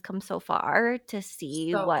stuff has come so far to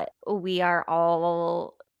see So what we are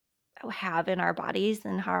all have in our bodies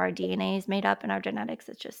and how our DNA is made up and our genetics.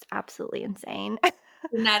 It's just absolutely insane.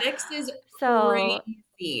 genetics is So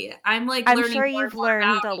crazy. I'm like I'm learning sure more and you've more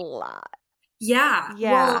about learned a it. lot. Yeah. Well,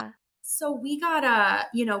 Yeah. so we got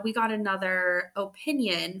another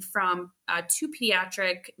opinion from two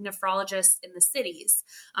pediatric nephrologists in the cities,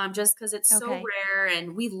 just because it's so Okay. rare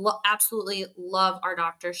and we absolutely love our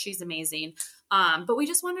doctor. She's amazing. But we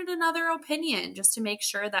just wanted another opinion just to make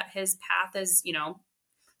sure that his path is,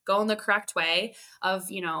 going the correct way of,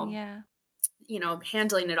 Yeah.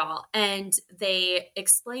 handling it all. And they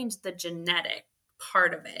explained the genetic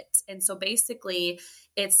part of it. And so basically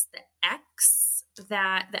it's the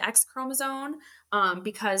X chromosome,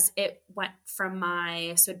 because it went from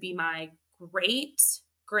so it'd be my great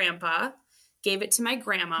grandpa gave it to my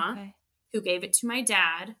grandma, Okay. who gave it to my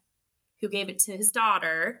dad, who gave it to his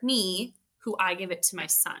daughter, me, who I give it to my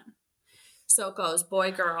son. So it goes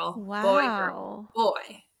boy, girl, Wow.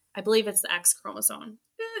 boy. I believe it's the X chromosome.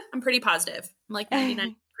 I'm pretty positive. I'm like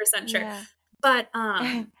 99% sure. Yeah. But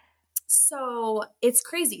so it's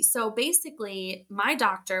crazy. So basically, my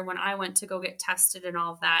doctor, when I went to go get tested and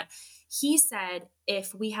all of that, he said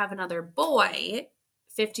if we have another boy,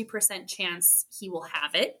 50% chance he will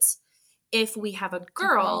have it. If we have a Okay.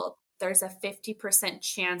 girl, there's a 50%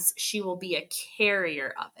 chance she will be a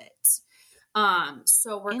carrier of it.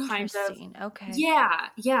 So we're kind of, Interesting. Okay.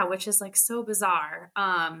 yeah, which is like so bizarre.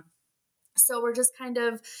 So we're just kind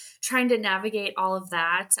of trying to navigate all of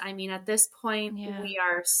that. I mean, at this point, Yeah. we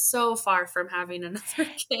are so far from having another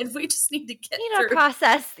kid. We just need to get through.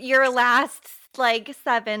 Process your last like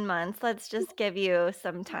 7 months. Let's just give you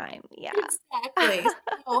some time. Yeah. Exactly.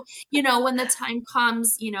 So, when the time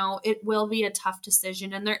comes, it will be a tough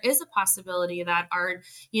decision. And there is a possibility that our,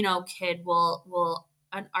 kid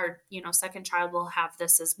our, second child will have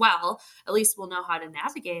this as well. At least we'll know how to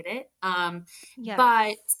navigate it. Yes.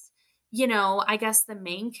 But, I guess the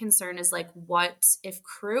main concern is like, what if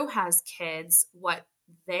Crew has kids, what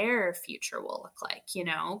their future will look like,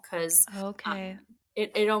 because Okay.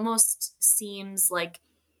 it almost seems like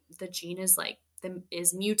the gene is like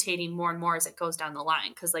is mutating more and more as it goes down the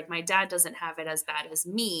line. Cause like my dad doesn't have it as bad as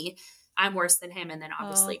me. I'm worse than him. And then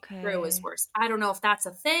obviously Crew is Okay. worse. I don't know if that's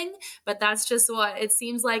a thing, but that's just what it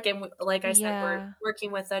seems like. And like I said, we're Yeah.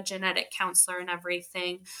 working with a genetic counselor and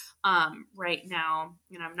everything right now.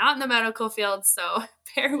 And I'm not in the medical field, so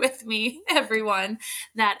bear with me, everyone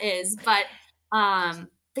that is. But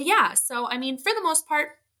yeah, so I mean, for the most part,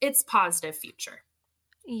 it's positive future.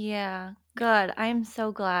 Yeah. Good. I'm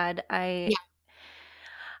so glad.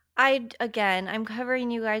 Again, I'm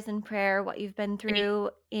covering you guys in prayer. What you've been Yeah.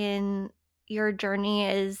 through in your journey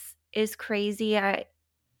is crazy.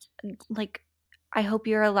 Like I hope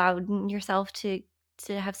you're allowing yourself to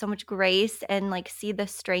have so much grace and like see the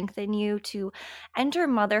strength in you to enter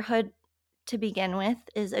motherhood to begin with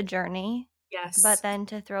is a journey, but Yes. then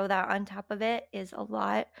to throw that on top of it is a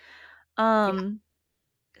lot. Yeah.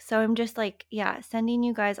 So I'm just like, yeah, sending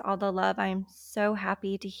you guys all the love. I'm so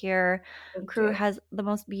happy to hear Thank Crew you. has the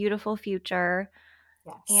most beautiful future.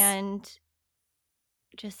 Yes. And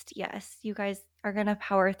just, yes, you guys are going to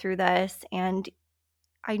power through this. And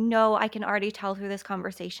I know I can already tell through this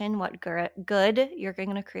conversation what good you're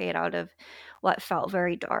going to create out of what felt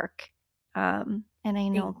very dark. And I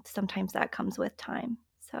Thank know sometimes that comes with time.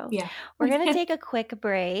 So Yeah. we're going to take a quick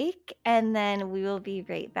break and then we will be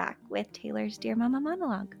right back with Taylor's Dear Mama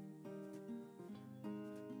monologue.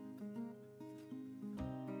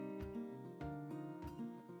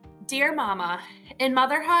 Dear Mama, in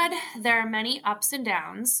motherhood, there are many ups and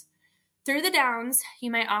downs. Through the downs, you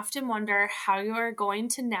may often wonder how you are going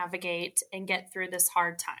to navigate and get through this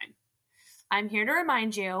hard time. I'm here to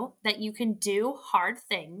remind you that you can do hard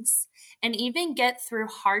things and even get through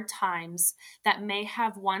hard times that may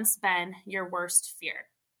have once been your worst fear.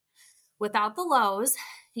 Without the lows,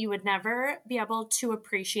 you would never be able to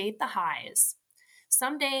appreciate the highs.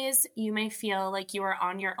 Some days you may feel like you are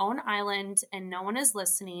on your own island and no one is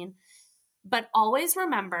listening, but always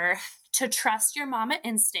remember to trust your mama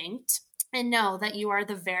instinct and know that you are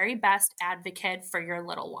the very best advocate for your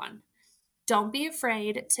little one. Don't be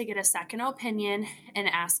afraid to get a second opinion and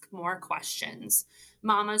ask more questions.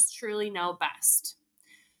 Mamas truly know best.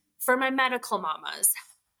 For my medical mamas,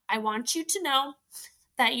 I want you to know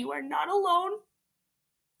that you are not alone.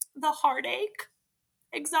 The heartache,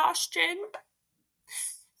 exhaustion,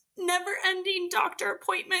 never-ending doctor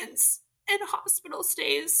appointments, and hospital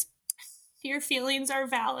stays. Your feelings are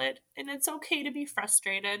valid, and it's okay to be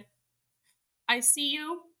frustrated. I see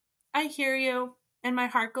you, I hear you, and my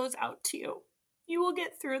heart goes out to you. You will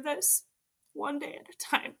get through this one day at a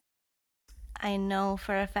time. I know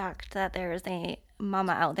for a fact that there is a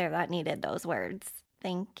mama out there that needed those words.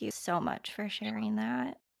 Thank you so much for sharing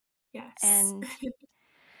that. Yes. And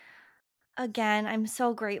again, I'm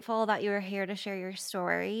so grateful that you were here to share your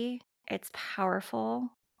story. It's powerful.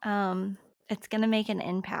 It's going to make an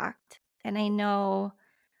impact. And I know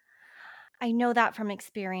that from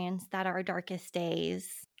experience that our darkest days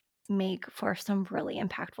make for some really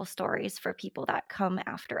impactful stories for people that come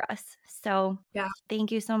after us. So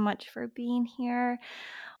Thank you so much for being here.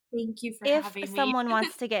 Thank you for if having me. If someone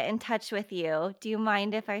wants to get in touch with you, do you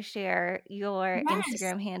mind if I share your Yes.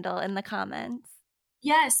 Instagram handle in the comments?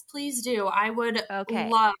 Yes, please do. I would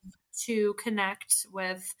love to connect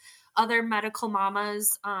with other medical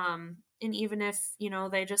mamas. And even if,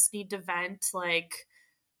 they just need to vent,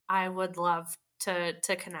 I would love to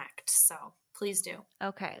connect. So please do.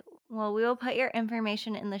 Okay. Well, we will put your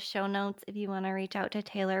information in the show notes if you want to reach out to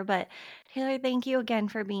Taylor. But Taylor, thank you again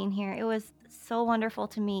for being here. It was so wonderful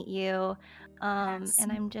to meet you. Yes.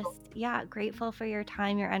 And I'm just, grateful for your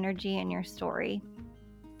time, your energy, and your story.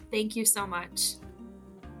 Thank you so much.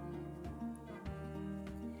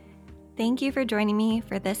 Thank you for joining me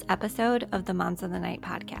for this episode of the Moms of the Night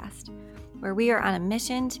podcast, where we are on a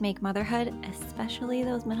mission to make motherhood, especially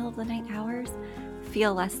those middle of the night hours,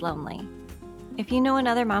 feel less lonely. If you know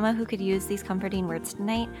another mama who could use these comforting words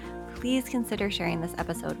tonight, please consider sharing this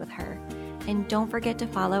episode with her. And don't forget to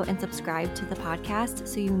follow and subscribe to the podcast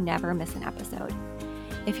so you never miss an episode.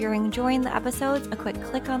 If you're enjoying the episodes, a quick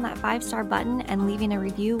click on that 5-star button and leaving a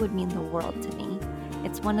review would mean the world to me.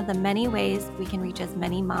 It's one of the many ways we can reach as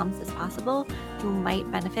many moms as possible who might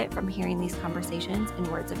benefit from hearing these conversations and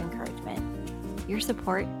words of encouragement. Your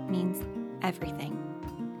support means everything.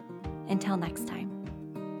 Until next time.